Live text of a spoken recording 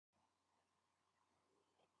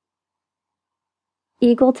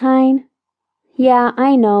Eagletine? Yeah,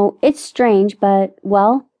 I know, it's strange, but,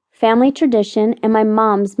 well, family tradition and my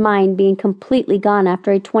mom's mind being completely gone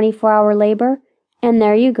after a 24-hour labor, and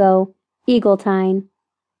there you go, Eagletine.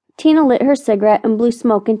 Tina lit her cigarette and blew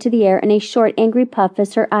smoke into the air in a short, angry puff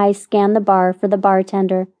as her eyes scanned the bar for the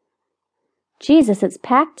bartender. Jesus, it's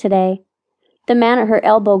packed today. The man at her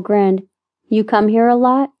elbow grinned. You come here a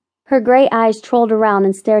lot? Her gray eyes trolled around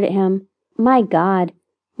and stared at him. My God,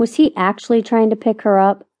 was he actually trying to pick her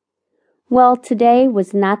up? Well, today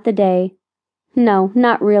was not the day. No,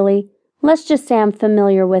 not really. Let's just say I'm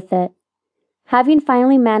familiar with it. Having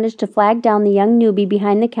finally managed to flag down the young newbie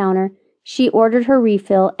behind the counter, she ordered her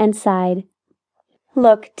refill and sighed.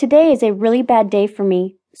 Look, today is a really bad day for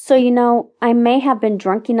me, so I may have been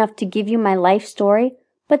drunk enough to give you my life story,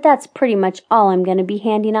 but that's pretty much all I'm going to be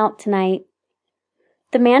handing out tonight.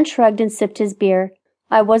 The man shrugged and sipped his beer.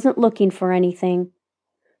 I wasn't looking for anything.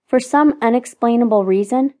 For some unexplainable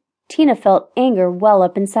reason, Tina felt anger well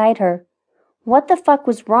up inside her. What the fuck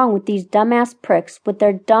was wrong with these dumbass pricks with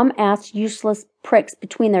their dumbass useless pricks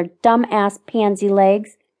between their dumbass pansy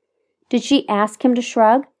legs? Did she ask him to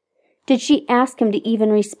shrug? Did she ask him to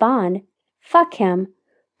even respond? Fuck him.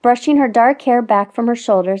 Brushing her dark hair back from her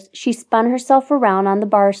shoulders, she spun herself around on the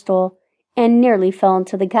bar stool and nearly fell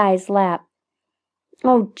into the guy's lap.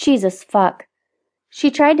 Oh, Jesus fuck. She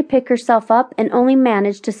tried to pick herself up and only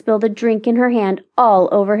managed to spill the drink in her hand all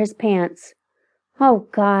over his pants. Oh,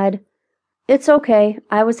 God. It's okay.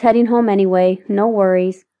 I was heading home anyway. No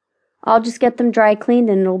worries. I'll just get them dry cleaned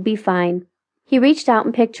and it'll be fine. He reached out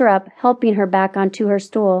and picked her up, helping her back onto her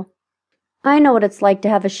stool. I know what it's like to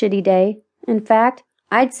have a shitty day. In fact,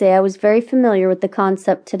 I'd say I was very familiar with the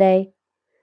concept today.